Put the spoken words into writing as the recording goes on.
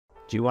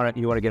Do you want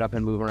to get up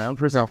and move around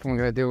for a So second?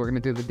 we're gonna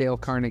do the Dale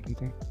Carnegie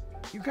thing.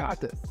 You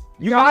got this.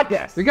 You got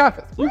this. We got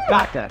this. You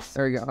got this.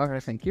 There we go. All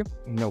right, thank you.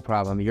 No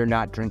problem. You're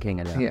not drinking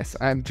enough. Yes,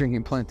 I'm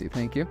drinking plenty,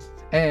 thank you.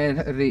 And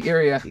the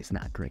area He's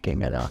not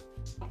drinking enough.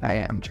 I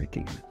am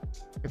drinking.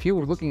 If you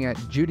were looking at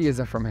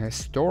Judaism from a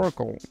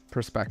historical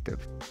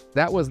perspective,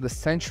 that was the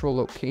central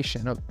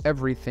location of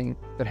everything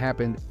that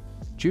happened.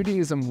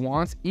 Judaism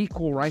wants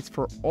equal rights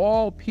for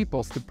all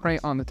peoples to pray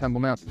on the Temple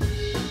Mount.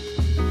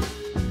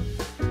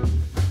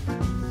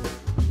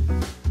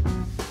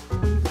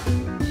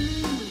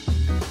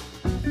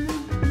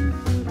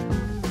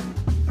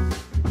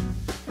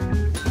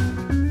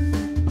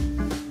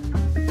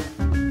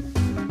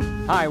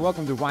 Hi,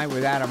 welcome to Wine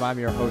with Adam. I'm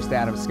your host,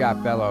 Adam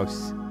Scott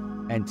Bellows.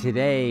 And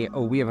today,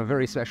 we have a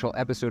very special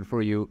episode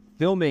for you,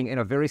 filming in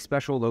a very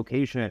special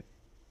location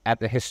at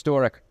the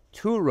historic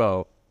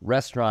Turo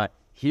restaurant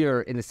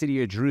here in the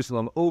city of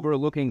Jerusalem,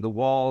 overlooking the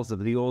walls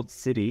of the old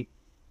city.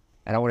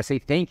 And I want to say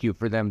thank you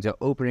for them to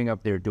opening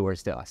up their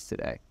doors to us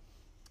today.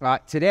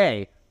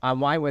 Today, on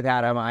Wine with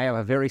Adam, I have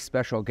a very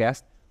special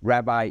guest,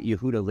 Rabbi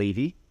Yehuda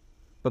Levi.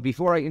 But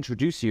before I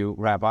introduce you,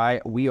 Rabbi,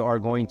 we are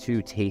going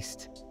to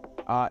taste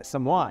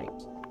some wine.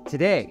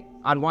 Today,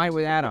 on Wine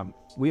with Adam,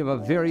 we have a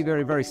very,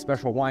 very, very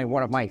special wine,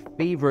 one of my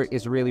favorite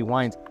Israeli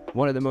wines,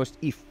 one of the most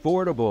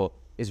affordable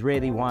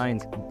Israeli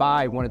wines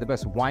by one of the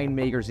best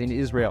winemakers in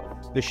Israel,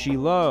 the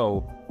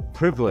Shiloh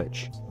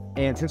Privilege.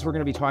 And since we're going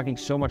to be talking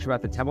so much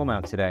about the Temple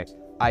Mount today,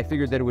 I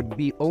figured that it would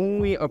be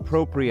only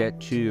appropriate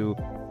to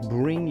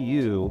bring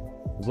you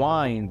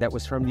wine that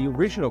was from the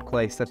original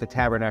place that the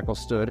tabernacle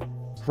stood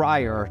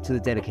prior to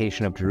the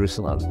dedication of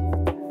Jerusalem.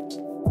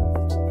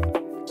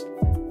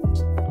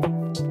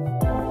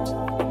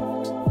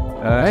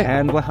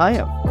 And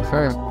L'chaim.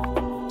 Sorry.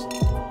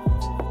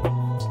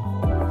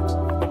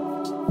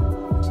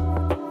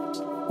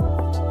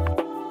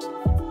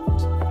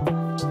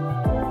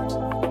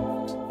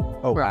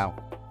 Oh, wow.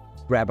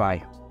 Rabbi,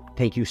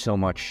 thank you so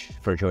much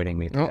for joining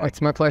me today. Oh,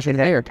 it's my pleasure. It's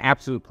an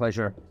absolute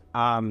pleasure.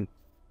 I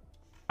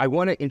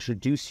want to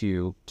introduce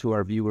you to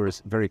our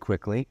viewers very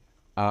quickly.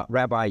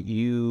 Rabbi,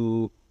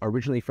 you are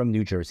originally from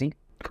New Jersey.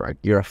 Correct.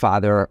 You're a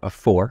father of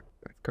 4.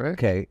 Correct.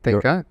 Okay.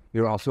 Thank God.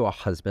 You're also a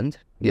husband.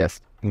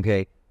 Yes.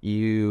 Okay.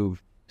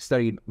 You've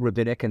studied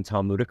rabbinic and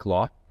Talmudic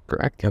law.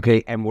 Correct.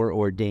 Okay. And were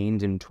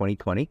ordained in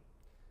 2020.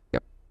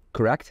 Yep.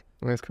 Correct?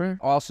 That's correct.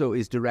 Also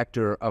is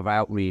director of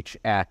outreach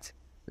at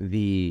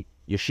the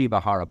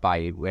Yeshiva Har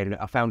HaBayit, and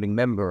a founding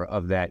member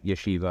of that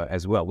yeshiva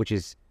as well, which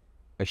is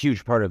a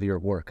huge part of your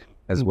work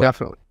as well.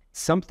 Definitely.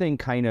 Something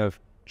kind of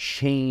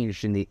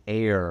changed in the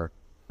air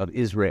of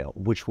Israel,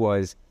 which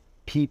was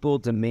people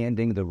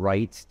demanding the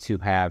right to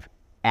have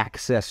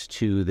access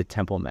to the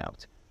Temple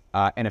Mount.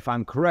 And if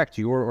I'm correct,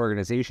 your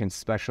organization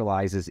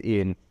specializes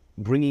in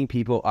bringing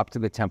people up to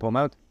the Temple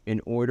Mount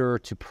in order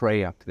to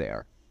pray up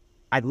there.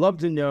 I'd love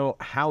to know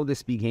how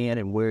this began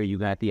and where you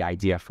got the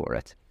idea for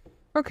it.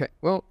 Okay,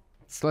 well,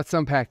 so let's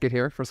unpack it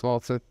here. First of all,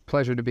 it's a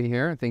pleasure to be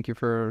here. Thank you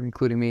for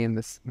including me in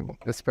this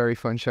very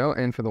fun show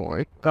and for the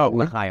wine. Oh,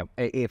 L'chaim.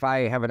 If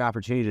I have an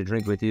opportunity to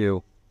drink with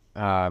you,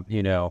 I'm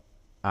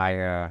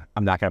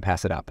not going to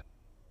pass it up.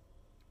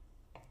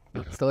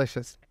 It's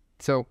delicious.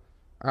 So,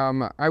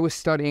 I was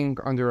studying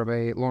under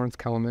Rabbi Lawrence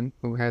Kellerman,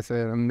 who has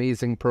an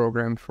amazing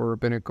program for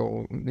rabbinic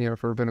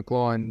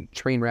law and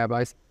trained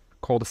rabbis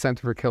called the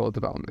Center for Killer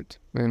Development.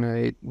 And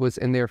I was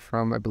in there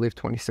from, I believe,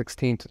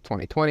 2016 to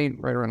 2020,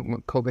 right around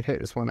when COVID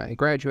hit is when I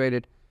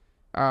graduated.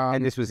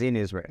 And this was in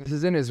Israel. This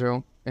is in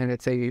Israel, and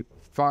it's a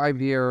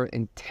 5-year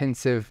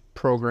intensive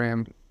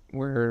program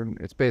where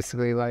it's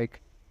basically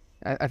like,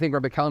 I think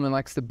Rabbi Kellerman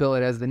likes to bill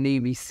it as the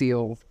Navy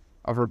SEAL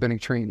of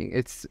rabbinic training.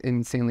 It's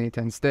insanely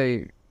intense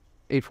day,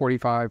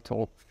 8:45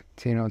 till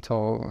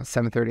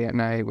 7:30 at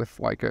night with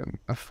like a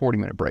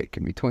 40-minute break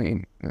in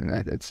between. And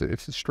it's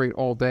a straight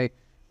all day.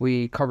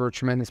 We cover a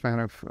tremendous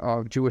amount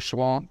of Jewish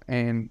law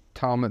and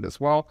Talmud as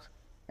well,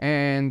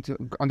 and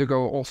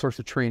undergo all sorts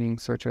of training,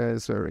 such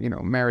as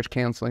marriage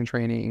counseling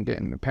training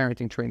and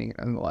parenting training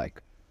and the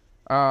like.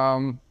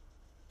 And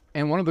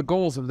one of the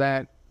goals of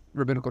that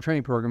rabbinical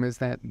training program is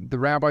that the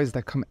rabbis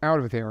that come out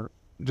of there,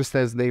 just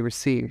as they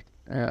received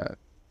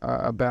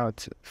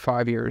about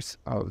 5 years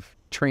of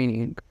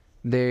training,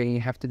 they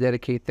have to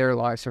dedicate their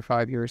lives for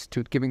 5 years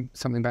to giving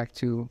something back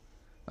to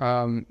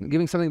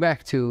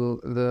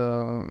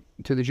the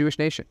Jewish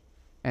nation.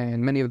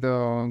 And many of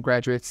the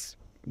graduates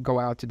go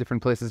out to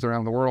different places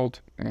around the world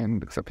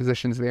and accept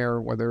positions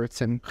there, whether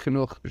it's in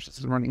chinuch, which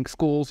is running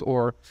schools,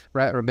 or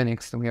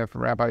rabbinics. And we have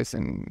rabbis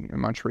in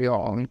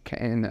Montreal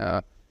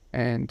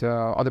and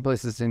other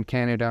places in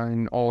Canada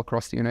and all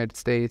across the United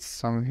States,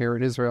 some here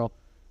in Israel.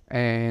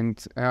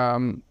 And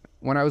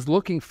when I was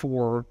looking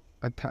for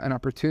an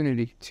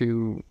opportunity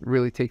to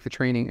really take the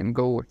training and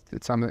go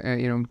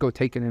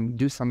take it and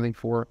do something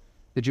for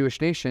the Jewish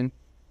nation,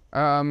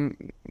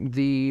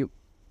 the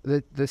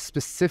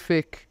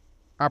specific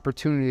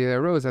opportunity that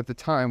arose at the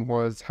time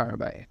was Har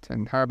HaBayit.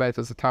 And Har HaBayit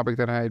was a topic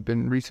that I had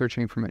been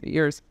researching for many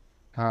years.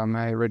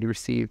 I already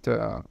received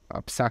a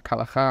psak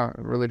halacha,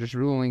 a religious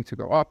ruling, to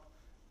go up.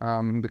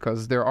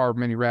 because there are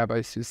many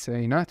rabbis who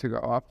say not to go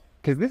up.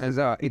 Because this is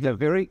it's a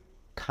very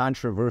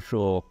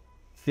controversial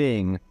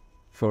thing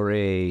for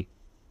a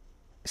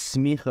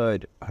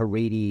smichud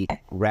Haredi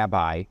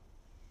rabbi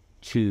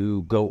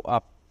to go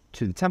up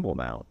to the Temple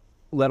Mount,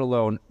 let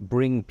alone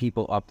bring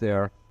people up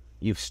there.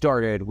 You've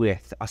started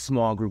with a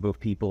small group of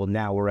people.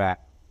 Now we're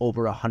at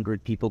over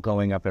 100 people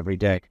going up every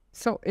day.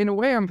 So in a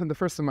way, I'm the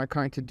first of my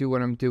kind to do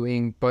what I'm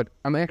doing, but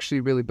I'm actually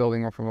really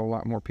building off of a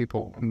lot more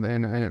people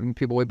and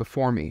people way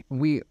before me.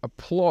 We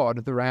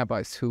applaud the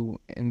rabbis who,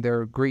 in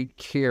their great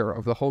care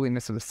of the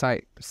holiness of the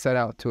site, set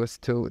out to us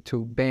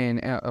to ban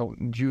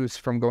Jews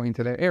from going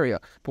to that area.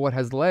 But what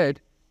has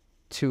led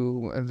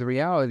to the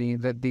reality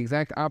that the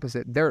exact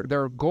opposite,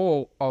 their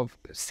goal of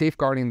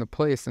safeguarding the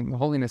place and the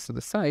holiness of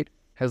the site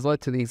has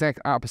led to the exact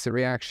opposite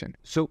reaction.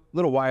 So a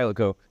little while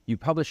ago, you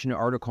published an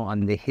article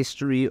on the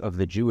history of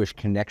the Jewish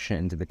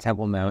connection to the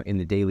Temple Mount in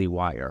the Daily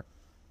Wire.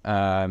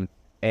 And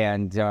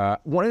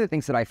one of the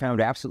things that I found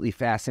absolutely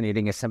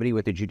fascinating as somebody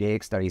with a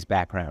Judaic studies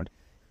background,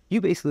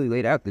 you basically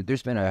laid out that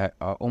there's been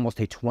almost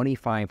a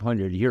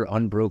 2,500-year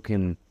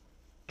unbroken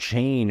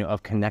chain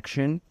of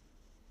connection,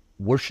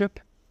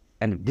 worship,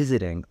 and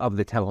visiting of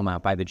the Temple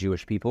Mount by the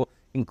Jewish people,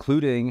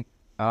 including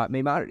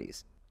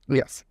Maimonides.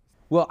 Yes.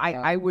 Well,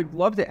 I would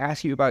love to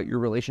ask you about your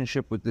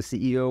relationship with the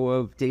CEO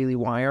of Daily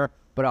Wire,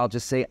 but I'll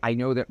just say I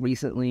know that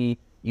recently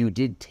you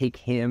did take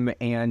him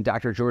and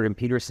Dr. Jordan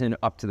Peterson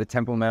up to the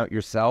Temple Mount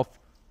yourself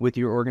with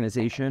your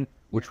organization,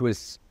 which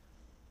was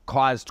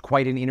caused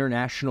quite an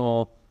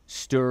international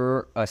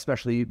stir,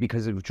 especially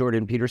because of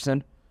Jordan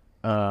Peterson.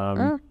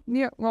 We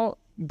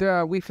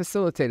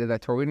facilitated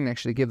that tour. We didn't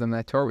actually give them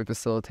that tour. We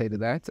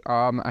facilitated that.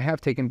 I have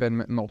taken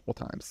Ben multiple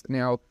times.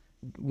 Now,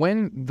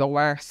 when the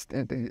last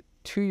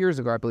 2 years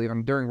ago, I believe,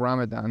 during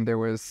Ramadan,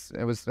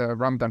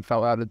 Ramadan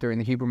fell out during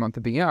the Hebrew month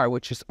of Iyar,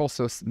 which is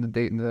also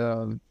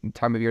the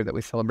time of year that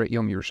we celebrate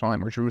Yom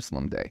Yerushalayim, or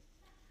Jerusalem Day.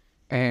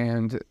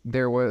 And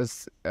there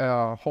was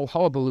a whole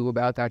hullabaloo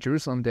about that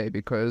Jerusalem Day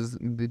because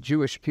the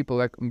Jewish people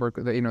that were,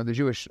 the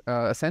Jewish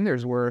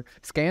ascenders were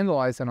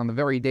scandalized that on the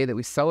very day that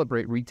we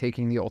celebrate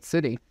retaking the old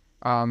city,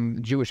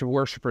 Jewish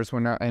worshippers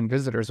and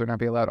visitors would not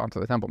be allowed onto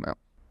the Temple Mount.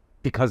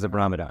 Because of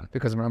Ramadan.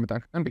 Because of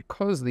Ramadan. And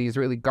because the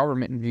Israeli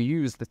government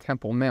views the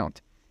Temple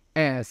Mount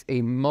as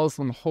a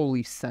Muslim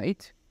holy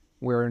site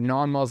where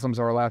non-Muslims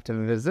are allowed to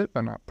visit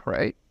but not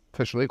pray,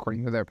 officially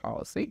according to their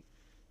policy.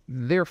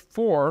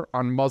 Therefore,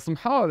 on Muslim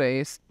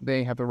holidays,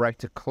 they have the right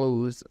to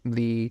close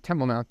the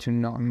Temple Mount to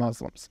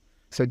non-Muslims.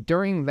 So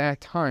during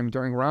that time,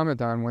 during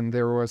Ramadan, when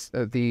there was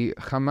the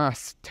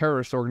Hamas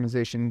terrorist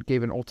organization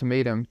gave an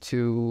ultimatum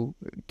to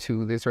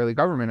the Israeli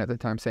government at the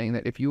time, saying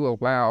that if you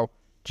allow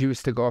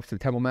Jews to go up to the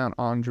Temple Mount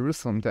on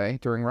Jerusalem Day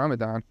during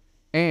Ramadan,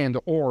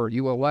 or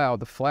you allow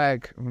the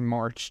flag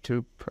march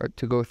to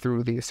go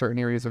through the certain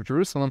areas of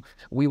Jerusalem,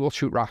 we will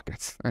shoot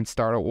rockets and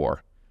start a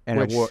war. And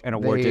a war did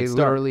start. They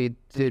literally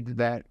did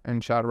that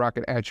and shot a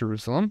rocket at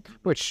Jerusalem,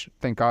 which,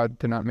 thank God,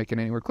 did not make it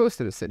anywhere close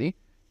to the city.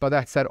 But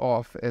that set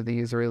off the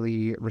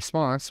Israeli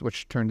response,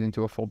 which turned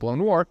into a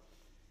full-blown war.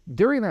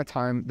 During that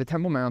time, the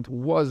Temple Mount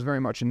was very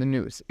much in the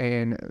news,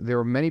 and there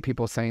were many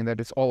people saying that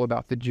it's all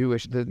about the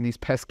these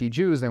pesky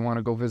Jews. They want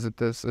to go visit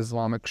this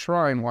Islamic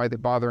shrine. Why are they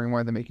bothering? Why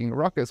are they making a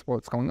ruckus?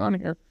 What's going on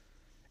here?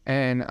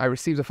 And I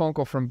received a phone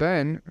call from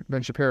Ben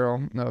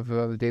Shapiro of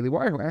the Daily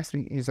Wire, who asked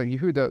me, he's like,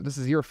 Yehuda, this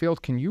is your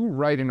field. Can you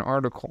write an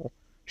article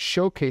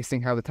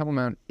showcasing how the Temple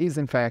Mount is,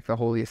 in fact, the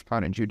holiest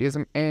spot in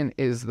Judaism and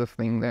is the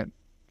thing that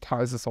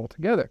ties us all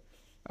together?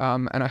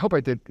 And I hope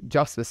I did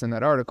justice in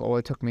that article.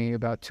 It took me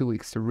about 2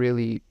 weeks to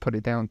really put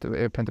it down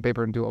to pen to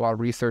paper and do a lot of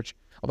research,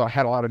 although I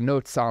had a lot of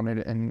notes on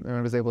it and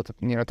I was able to,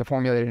 to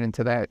formulate it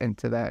into that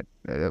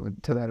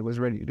it was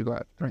ready to go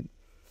out. Right.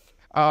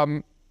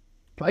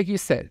 Like you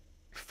said,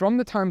 from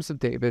the times of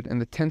David in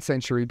the 10th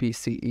century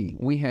BCE,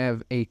 we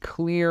have a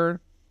clear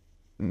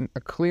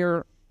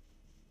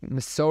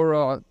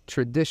Masorah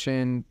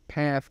tradition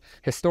path,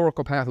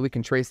 historical path we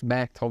can trace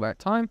back till that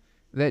time,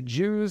 that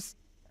Jews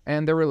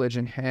and their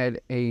religion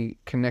had a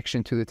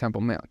connection to the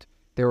Temple Mount.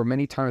 There were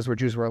many times where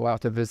Jews were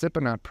allowed to visit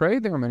but not pray.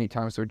 There were many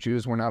times where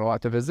Jews were not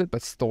allowed to visit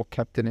but still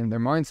kept it in their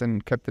minds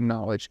and kept the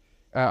knowledge.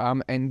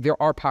 And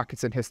there are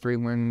pockets in history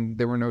when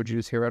there were no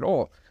Jews here at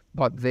all.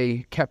 But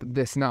they kept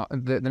this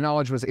the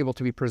knowledge was able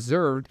to be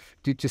preserved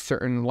due to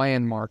certain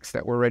landmarks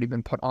that were already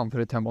been put onto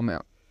the Temple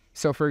Mount.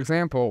 So, for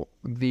example,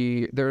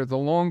 the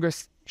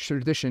longest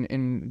tradition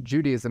in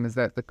Judaism is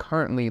that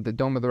currently the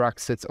Dome of the Rock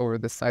sits over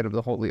the site of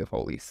the Holy of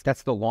Holies.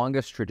 That's the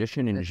longest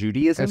tradition in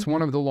Judaism? It's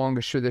one of the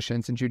longest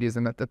traditions in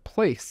Judaism, that the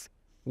place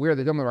where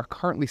the Dome of the Rock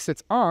currently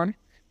sits on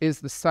is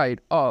the site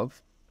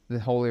of the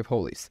Holy of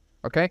Holies.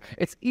 Okay?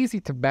 It's easy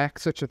to back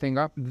such a thing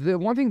up. The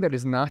one thing that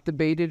is not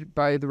debated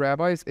by the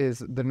rabbis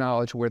is the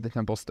knowledge where the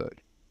temple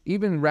stood.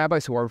 Even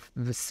rabbis who are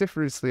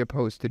vociferously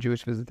opposed to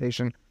Jewish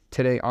visitation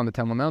today on the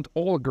Temple Mount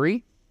all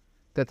agree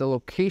that the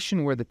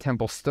location where the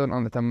temple stood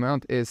on the Temple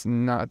Mount is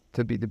not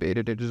to be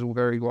debated. It is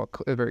very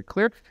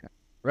clear.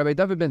 Rabbi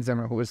David ben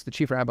Zimra, who was the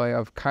chief rabbi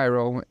of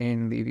Cairo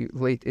in the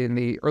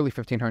early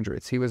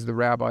 1500s. He was the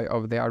rabbi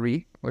of the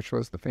Ari, which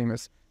was the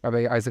famous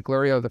Rabbi Isaac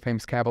Luria, the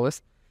famous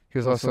Kabbalist. He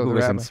was also the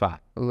rabbi in Tzfat.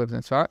 who lived in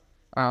Tzfat.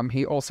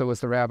 He also was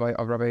the rabbi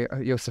of Rabbi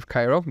Yosef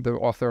Cairo, the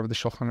author of the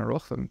Shulchan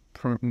Aruch,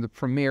 the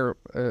premier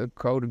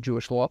code of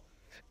Jewish law.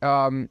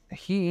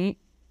 He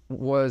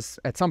was,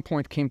 at some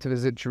point, came to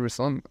visit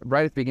Jerusalem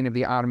right at the beginning of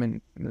the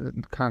Ottoman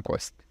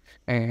conquest.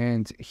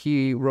 And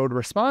he wrote a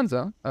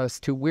responsa as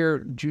to where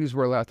Jews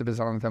were allowed to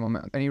visit on the Temple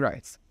Mount. And he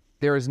writes,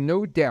 "There is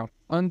no doubt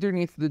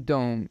underneath the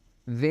dome,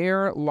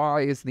 there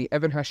lies the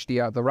Even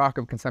Hashtiyah, the rock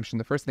of consumption,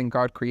 the first thing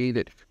God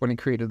created when he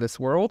created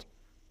this world,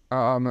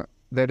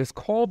 that is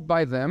called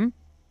by them,"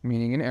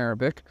 meaning in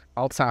Arabic,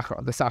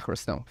 Al-Sakhra, the Sakhra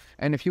stone.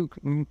 And if you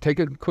take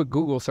a quick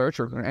Google search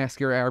or ask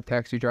your Arab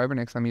taxi driver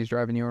next time he's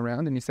driving you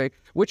around and you say,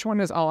 which one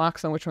is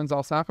Al-Aqsa and which one's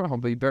Al-Sakhra, he'll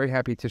be very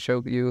happy to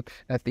show you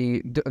that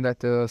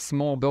the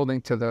small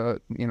building to the,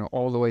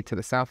 all the way to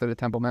the south of the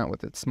Temple Mount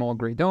with its small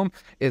gray dome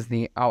is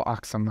the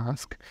Al-Aqsa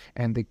Mosque.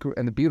 And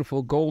the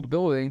beautiful gold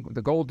building,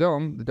 the gold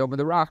dome, the Dome of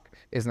the Rock,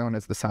 is known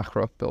as the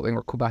Sakhra building,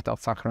 or Kubat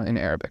al-Sakhra in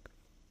Arabic.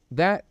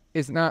 That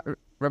is not...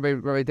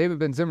 Rabbi David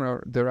ben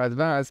Zimra, the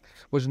Radvaz,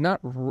 was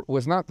not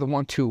the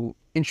one to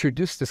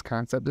introduce this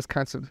concept. This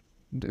concept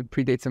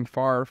predates him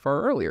far,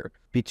 far earlier.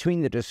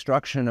 Between the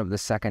destruction of the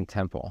Second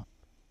Temple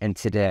and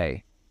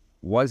today,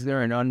 was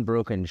there an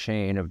unbroken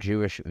chain of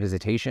Jewish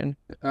visitation?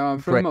 For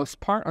the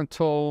most part,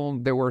 until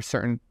there were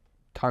certain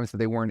times that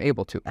they weren't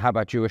able to. How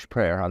about Jewish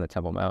prayer on the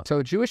Temple Mount?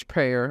 So Jewish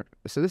prayer,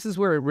 so this is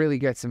where it really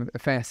gets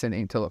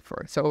fascinating to look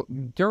for. So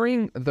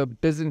during the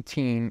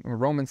Byzantine,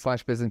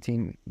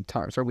 Roman/Byzantine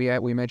times, or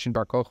we mentioned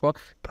Bar Kokhba.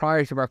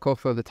 Prior to Bar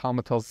Kokhba, the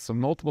Talmud tells us of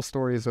multiple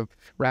stories of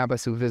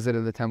rabbis who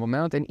visited the Temple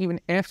Mount, and even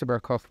after Bar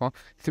Kokhba,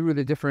 through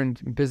the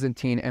different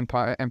Byzantine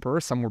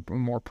emperors, some were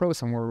more pro,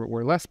 some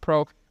were less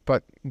pro.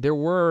 But there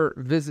were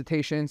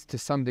visitations to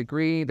some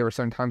degree. There were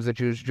certain times that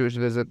Jewish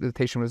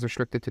visitation was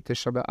restricted to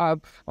Tisha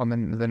B'Av on the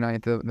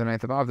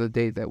 9th of Av, the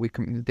date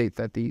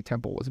that the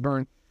temple was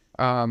burned.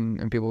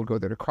 And people would go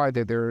there to cry.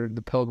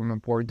 The pilgrim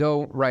of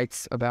Bordeaux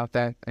writes about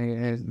that,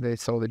 and they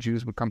saw the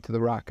Jews would come to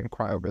the rock and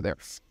cry over there.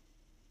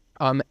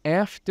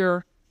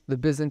 After the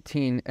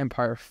Byzantine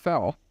Empire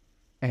fell,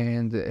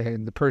 and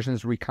the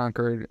Persians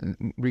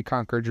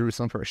reconquered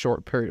Jerusalem for a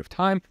short period of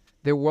time,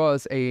 there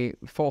was a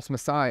false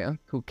Messiah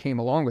who came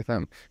along with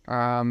them,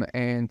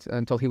 and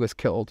until he was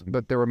killed.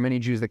 But there were many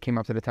Jews that came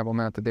up to the Temple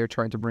Mount that they were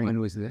trying to bring. When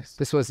was this?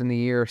 This was in the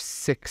year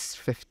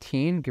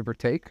 615, give or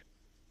take.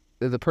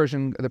 The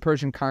Persian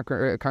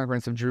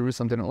conquerance of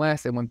Jerusalem didn't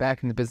last. It went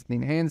back into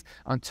Byzantine hands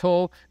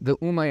until the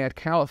Umayyad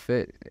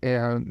Caliphate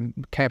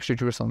captured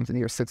Jerusalem in the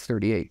year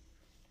 638.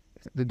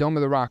 The Dome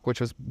of the Rock,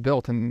 which was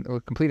built and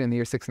completed in the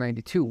year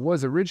 692,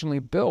 was originally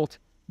built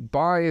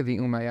by the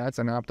Umayyads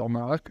and Abd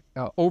al-Malik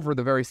over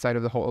the very site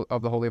of the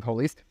Holy of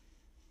Holies.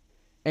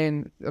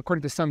 And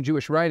according to some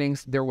Jewish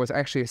writings, there was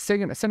actually a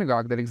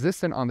synagogue that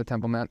existed on the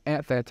Temple Mount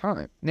at that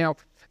time. Now,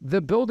 the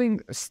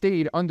building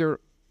stayed under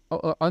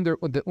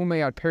the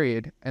Umayyad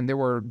period, and there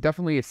were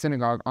definitely a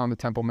synagogue on the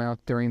Temple Mount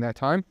during that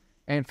time.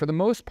 And for the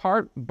most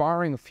part,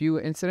 barring a few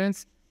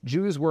incidents,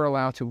 Jews were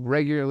allowed to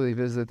regularly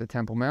visit the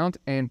Temple Mount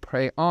and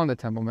pray on the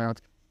Temple Mount.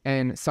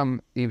 And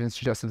some even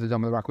suggested the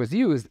Dome of the Rock was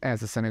used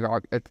as a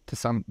synagogue to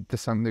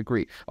some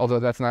degree, although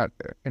that's not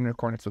in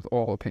accordance with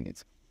all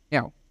opinions.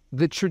 Now,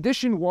 the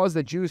tradition was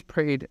that Jews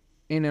prayed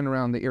in and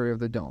around the area of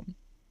the Dome.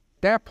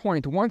 At that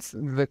point, once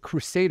the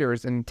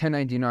Crusaders in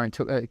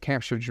 1099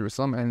 captured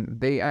Jerusalem,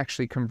 and they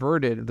actually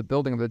converted the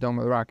building of the Dome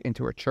of the Rock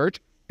into a church,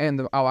 and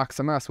the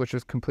Al-Aqsa Mosque, which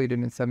was completed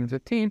in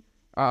 715,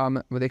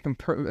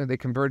 they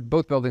converted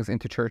both buildings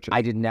into churches.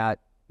 I did not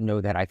know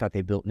that. I thought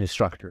they built new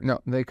structures. No,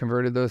 they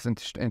converted those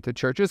into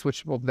churches,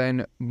 which will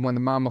then, when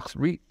the Mamluks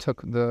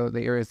retook the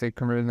areas, they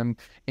converted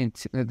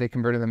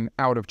them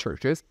out of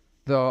churches.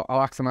 The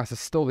Al-Aqsa Mosque is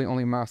still the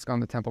only mosque on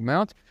the Temple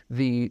Mount.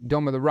 The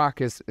Dome of the Rock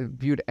is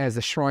viewed as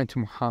a shrine to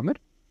Muhammad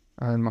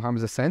and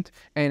Muhammad's ascent.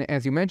 And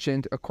as you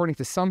mentioned, according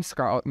to some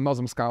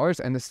Muslim scholars,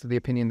 and this is the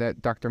opinion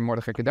that Dr.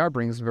 Mordechai Kedar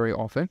brings very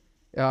often,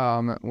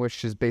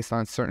 which is based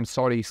on certain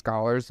Saudi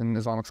scholars and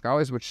Islamic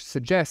scholars, which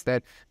suggests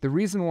that the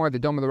reason why the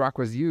Dome of the Rock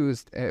was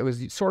used, it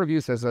was sort of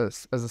used as a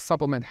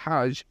supplement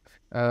Hajj,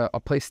 a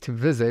place to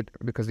visit,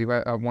 because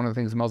one of the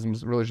things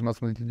religious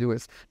Muslims need to do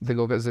is they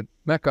go visit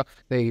Mecca.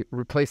 They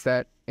replaced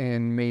that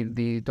and made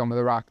the Dome of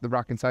the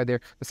Rock inside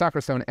there, the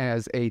Sakhra stone,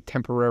 as a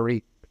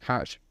temporary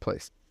Hajj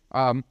place.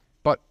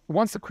 But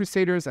once the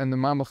Crusaders and the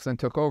Mamluks then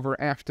took over,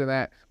 after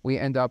that, we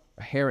end up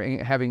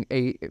having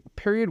a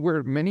period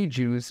where many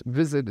Jews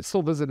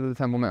still visited the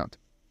Temple Mount.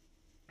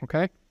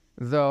 Okay?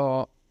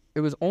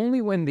 It was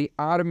only when the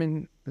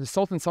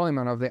Sultan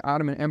Suleiman of the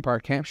Ottoman Empire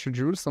captured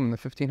Jerusalem in the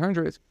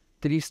 1500s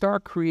did he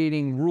start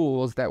creating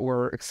rules that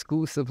were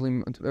exclusive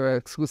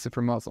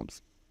for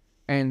Muslims.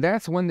 And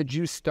that's when the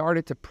Jews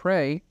started to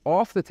pray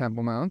off the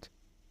Temple Mount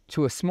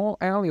to a small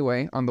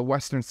alleyway on the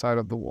western side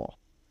of the wall.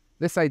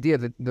 This idea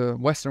that the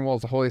western wall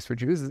is the holiest for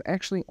Jews is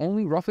actually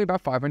only roughly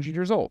about 500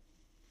 years old.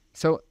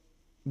 So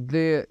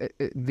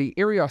the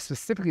area,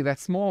 specifically that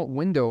small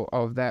window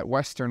of that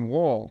Western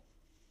Wall,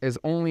 is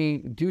only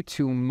due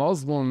to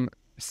Muslim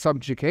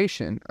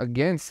subjugation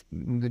against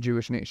the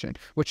Jewish nation,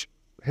 which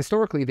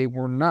historically they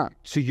were not.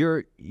 So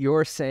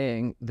you're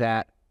saying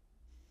that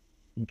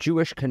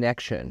Jewish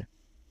connection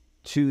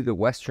to the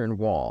Western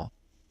Wall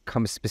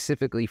comes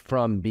specifically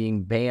from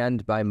being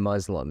banned by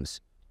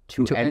Muslims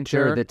to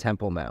enter the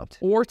Temple Mount,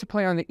 or to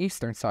play on the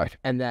eastern side,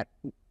 and that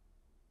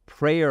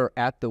prayer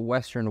at the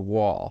Western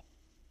Wall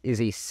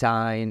is a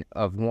sign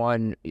of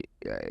one,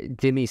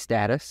 dhimmi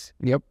status.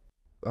 Yep.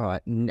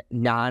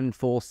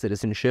 Non-full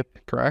citizenship.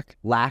 Correct.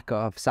 Lack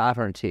of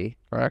sovereignty.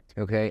 Correct.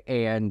 Okay,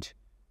 and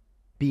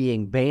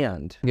being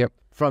banned. Yep.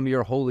 From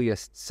your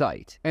holiest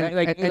site. And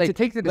to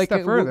take it a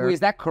step further, is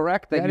that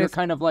correct? That you're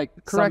kind of like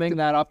summing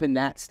that up in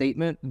that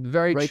statement?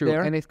 Very right true.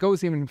 There? And it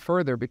goes even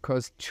further,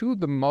 because to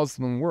the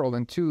Muslim world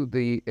and to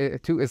the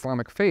to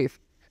Islamic faith,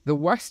 the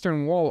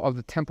Western Wall of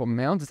the Temple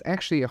Mount is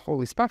actually a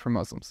holy spot for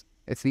Muslims.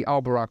 It's the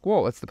Al-Barak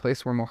Wall. It's the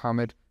place where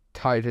Muhammad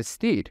tied his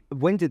steed.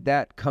 When did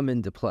that come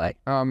into play?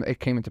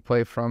 It came into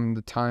play from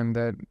the time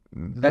that...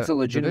 That's a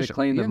legitimate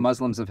claim that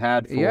Muslims have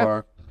had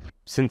for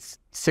since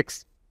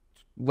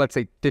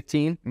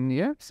 15?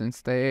 Yeah,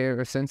 since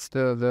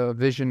the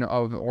vision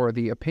of, or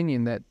the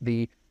opinion that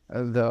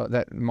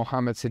that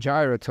Muhammad's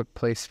Hijra took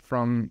place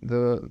from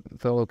the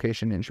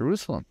location in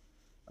Jerusalem.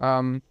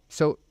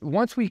 So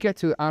once we get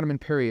to the Ottoman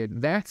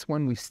period, that's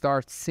when we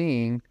start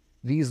seeing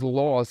these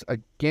laws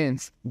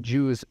against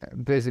Jews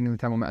visiting the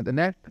Temple Mount. And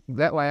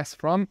that lasts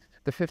from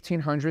the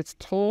 1500s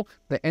till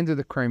the end of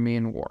the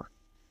Crimean War.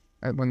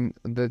 When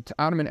the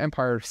Ottoman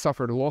Empire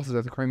suffered losses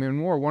at the Crimean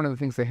War, one of the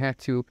things one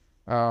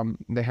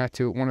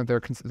of their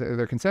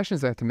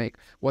concessions they had to make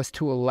was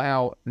to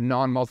allow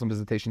non-Muslim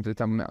visitation to the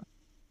Temple Mount.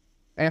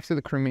 After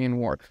the Crimean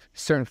War,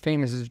 certain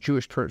famous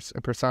Jewish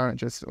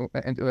personages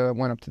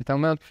went up to the Temple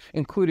Mount,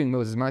 including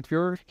Moses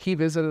Montefiore. He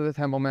visited the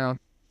Temple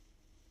Mount.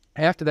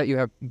 After that, you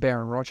have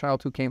Baron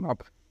Rothschild, who came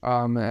up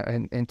who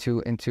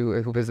visited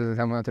the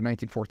Temple Mount in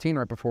 1914,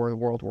 right before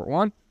World War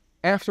I.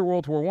 After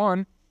World War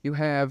I, you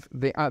have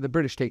the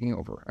British taking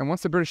over. And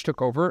once the British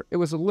took over, it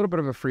was a little bit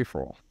of a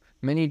free-for-all.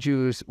 Many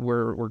Jews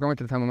were going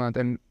to the Temple Mount,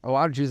 and a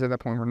lot of Jews at that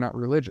point were not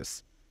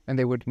religious, and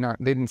they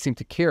didn't seem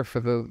to care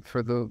for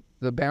the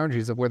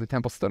boundaries of where the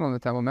temple stood on the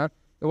Temple Mount.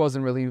 It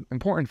wasn't really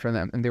important for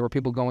them, and there were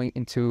people going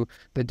into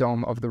the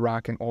Dome of the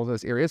Rock and all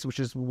those areas, which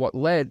is what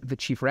led the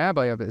chief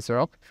rabbi of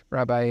Israel,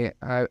 Rabbi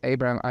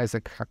Abraham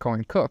Isaac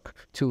Cohen Cook,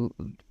 to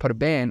put a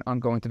ban on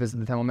going to visit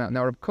the Temple Mount.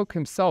 Now, Rabbi Cook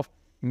himself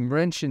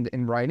mentioned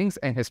in writings,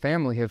 and his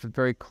family have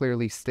very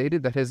clearly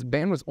stated, that his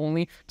ban was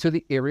only to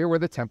the area where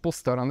the temple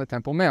stood on the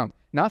Temple Mount,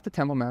 not the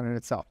Temple Mount in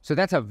itself. So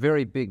that's a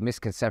very big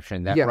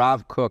misconception, that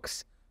Rav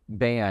Cook's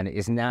ban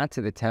is not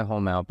to the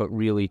Temple Mount, but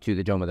really to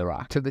the Dome of the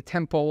Rock. To the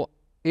temple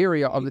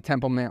area of the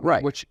Temple Mount,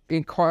 right, which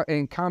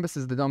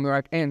encompasses the Dome of the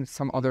Rock and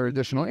some other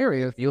additional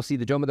areas. You'll see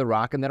the Dome of the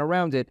Rock, and then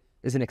around it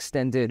is an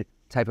extended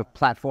type of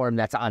platform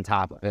that's on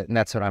top of it, and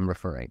that's what I'm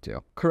referring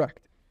to. Correct.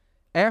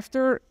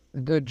 After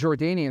the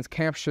Jordanians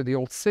captured the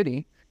old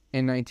city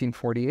in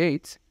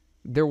 1948,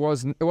 it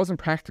wasn't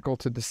practical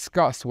to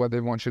discuss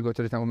whether one should go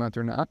to the Temple Mount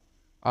or not.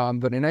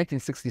 But in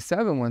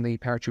 1967, when the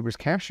paratroopers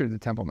captured the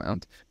Temple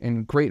Mount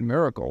in great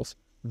miracles,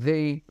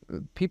 the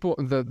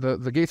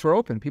gates were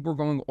open. People were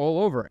going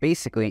all over.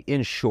 Basically,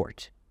 in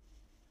short,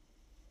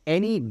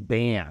 any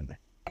ban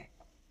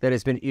that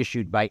has been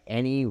issued by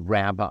any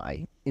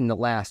rabbi in the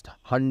last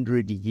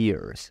 100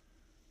 years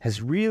has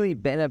really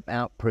been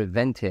about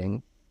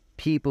preventing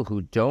people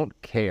who don't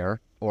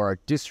care or are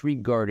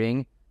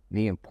disregarding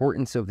the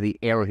importance of the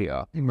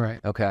area.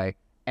 Right. Okay.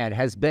 And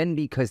has been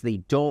because they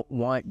don't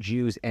want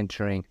Jews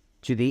entering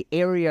to the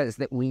areas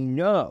that we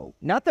know,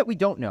 not that we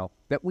don't know,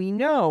 that we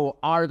know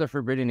are the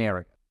forbidden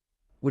area,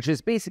 which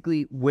is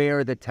basically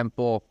where the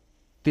temple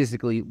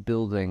physically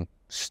building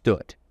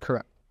stood.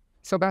 Correct.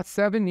 So about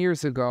 7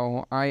 years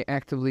ago, I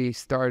actively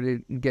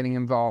started getting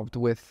involved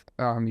with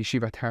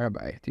Yeshivat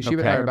Harabait.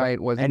 Yeshivat Harabait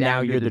was... And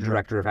now you're the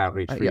director of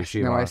outreach for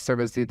Yeshiva. Now I serve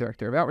as the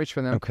director of outreach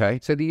for them. Okay.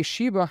 So the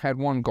Yeshiva had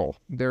one goal.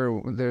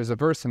 There's a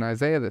verse in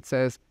Isaiah that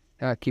says,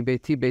 Ki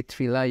beiti beit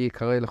tefillah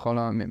yikarei l'chol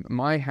ha'amim.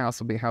 My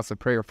house will be a house of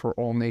prayer for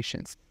all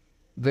nations.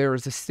 There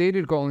is a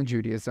stated goal in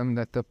Judaism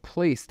that the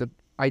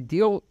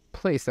ideal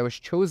place that was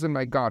chosen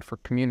by God for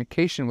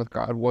communication with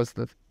God was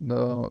the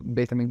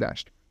Beit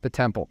HaMikdash, the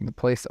temple, the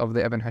place of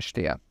the Even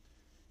HaShtiyah.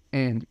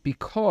 And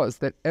because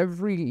that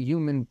every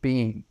human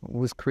being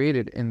was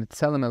created in the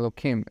Tselem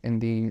Elokim, in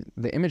the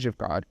image of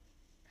God,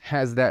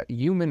 has that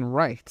human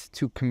right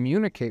to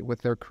communicate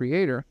with their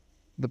Creator,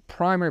 the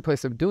primary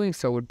place of doing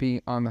so would be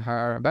on the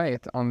Har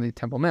HaBayit, on the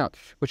Temple Mount,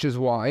 which is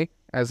why,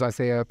 as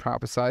Isaiah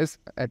prophesies,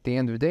 at the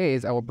end of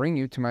days, I will bring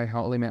you to my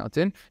holy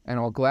mountain, and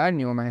I will gladden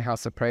you in my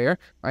house of prayer.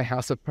 My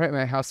house of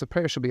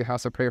prayer shall be a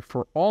house of prayer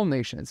for all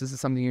nations. This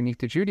is something unique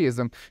to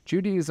Judaism.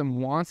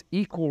 Judaism wants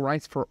equal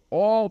rights for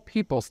all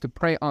peoples to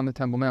pray on the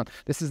Temple Mount.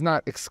 This is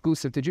not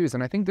exclusive to Jews,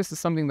 and I think this is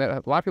something that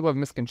a lot of people have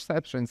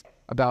misconceptions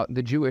about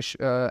the Jewish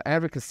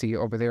advocacy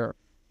over there.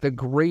 The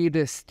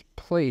greatest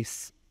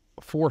place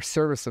for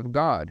service of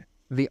God,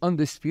 the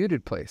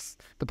undisputed place,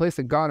 the place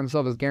that God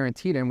himself is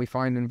guaranteed, and we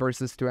find in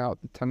verses throughout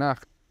the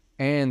Tanakh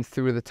and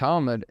through the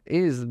Talmud,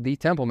 is the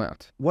Temple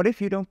Mount. What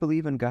if you don't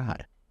believe in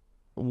God?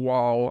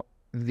 While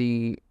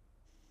the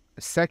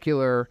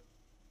secular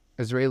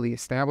Israeli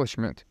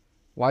establishment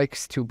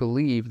likes to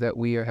believe that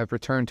we have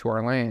returned to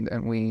our land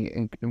and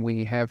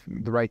we have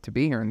the right to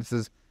be here, and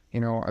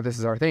this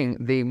is our thing,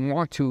 they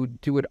want to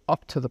do it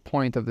up to the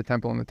point of the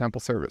temple and the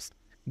temple service.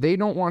 They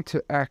don't want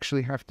to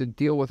actually have to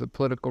deal with the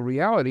political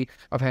reality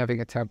of having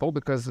a temple,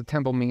 because the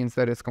temple means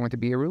that it's going to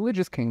be a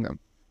religious kingdom.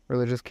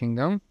 Religious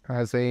kingdom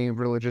has a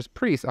religious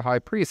priest, a high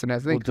priest, and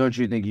as they... Well, don't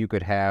you think you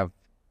could have...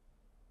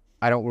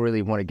 I don't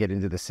really want to get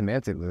into the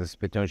semantics of this,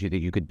 but don't you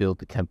think you could build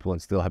the temple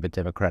and still have a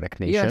democratic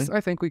nation? Yes, I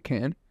think we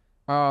can.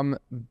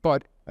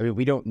 But I mean,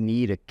 we don't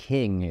need a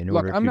king in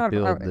order to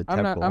build the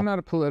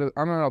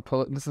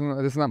temple. This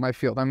is not my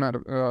field. I'm not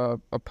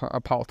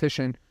a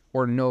politician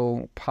or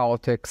know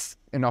politics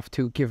enough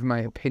to give my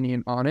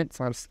opinion on it. It's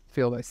not a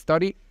field I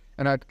study,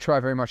 and I try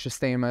very much to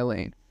stay in my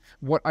lane.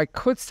 What I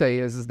could say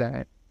is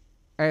that,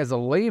 as a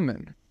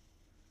layman,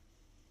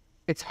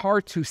 it's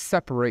hard to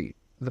separate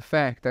the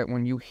fact that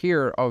when you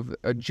hear of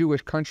a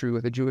Jewish country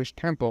with a Jewish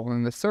temple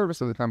and the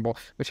service of the temple,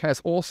 which has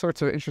all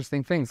sorts of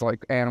interesting things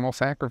like animal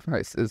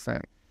sacrifices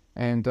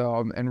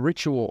and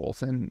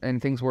rituals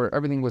and things where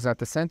everything was at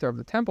the center of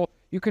the temple,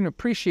 you can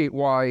appreciate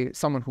why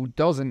someone who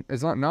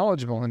is not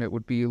knowledgeable in it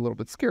would be a little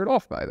bit scared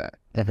off by that,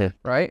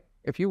 right?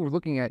 If you were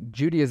looking at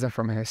Judaism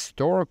from a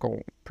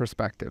historical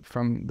perspective,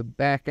 from the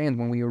back end,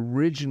 when we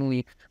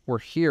originally were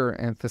here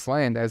at this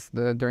land,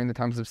 during the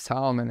times of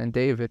Solomon and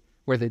David,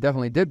 where they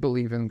definitely did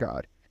believe in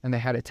God, and they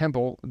had a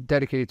temple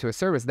dedicated to a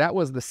service, that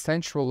was the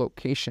central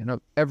location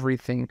of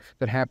everything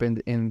that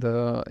happened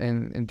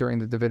during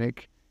the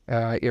Davidic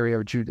area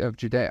of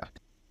Judea.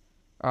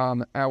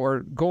 Our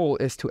goal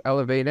is to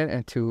elevate it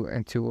and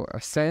to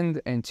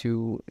ascend and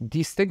to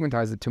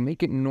destigmatize it, to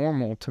make it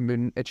normal.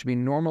 It should be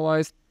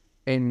normalized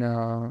in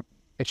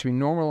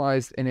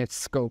its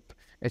scope.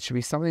 It should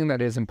be something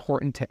that is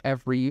important to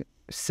every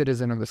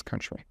citizen of this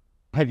country.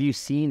 Have you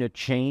seen a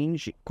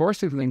change? Of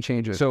course, we've seen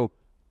changes. So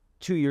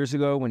 2 years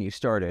ago when you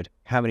started,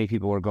 how many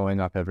people were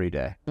going up every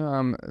day?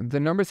 The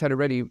numbers had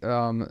already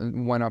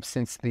went up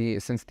since the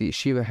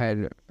yeshiva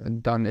had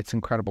done its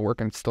incredible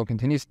work, and it still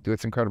continues to do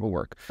its incredible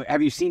work.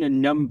 Have you seen a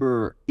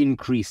number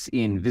increase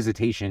in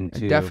visitation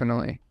to...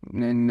 Definitely.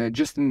 And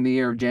just in the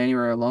year of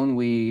January alone,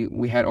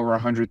 we had over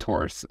 100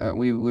 tours.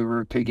 We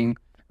were taking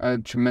a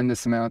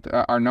tremendous amount.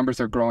 Our numbers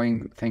are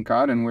growing, thank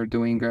God, and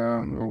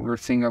we're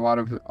seeing a lot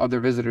of other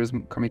visitors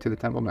coming to the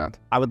Temple Mount.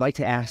 I would like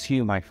to ask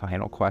you my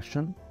final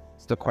question.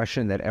 It's the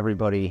question that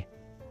everybody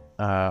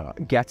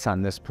gets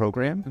on this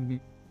program. Mm-hmm.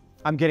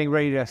 I'm getting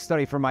ready to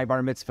study for my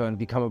bar mitzvah and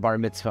become a bar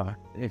mitzvah.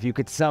 If you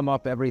could sum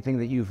up everything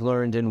that you've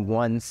learned in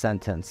one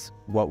sentence,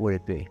 what would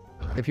it be?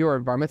 If you are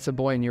a bar mitzvah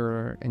boy and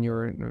you're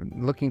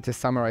looking to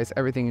summarize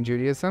everything in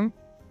Judaism,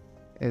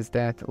 is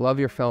that love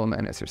your fellow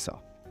man as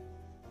yourself.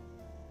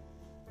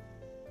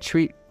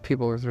 Treat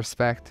people with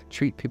respect.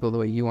 Treat people the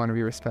way you want to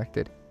be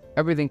respected.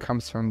 Everything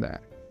comes from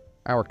that.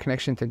 Our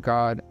connection to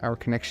God, our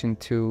connection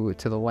to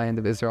the land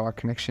of Israel, our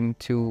connection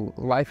to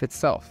life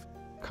itself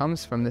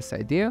comes from this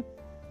idea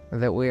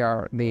that we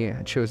are the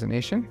chosen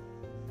nation,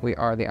 we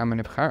are the Am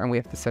Nibchar, and we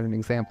have to set an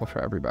example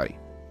for everybody.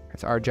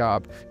 It's our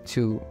job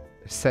to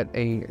set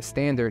a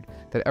standard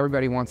that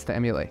everybody wants to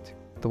emulate.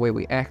 The way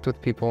we act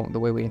with people, the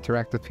way we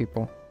interact with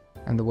people,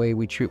 and the way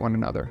we treat one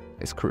another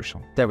is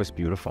crucial. That was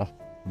beautiful.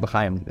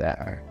 Behind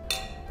that.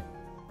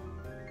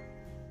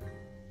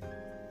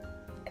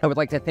 I would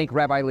like to thank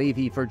Rabbi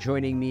Levi for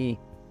joining me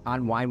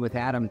on Wine with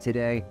Adam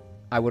today.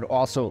 I would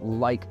also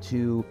like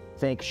to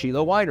thank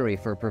Shiloh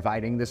Winery for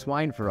providing this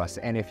wine for us.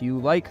 And if you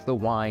like the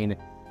wine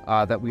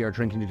that we are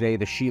drinking today,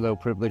 the Shiloh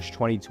Privilege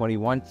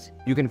 2021,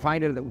 you can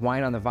find it at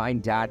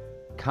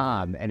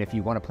wineonthevine.com. And if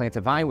you want to plant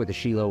a vine with the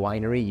Shiloh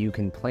Winery, you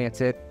can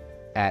plant it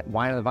at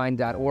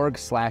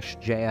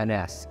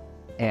wineonthevine.org/JNS.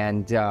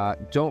 And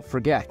don't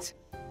forget,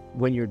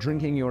 when you're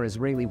drinking your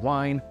Israeli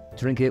wine,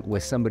 drink it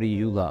with somebody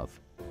you love.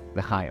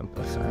 L'chaim.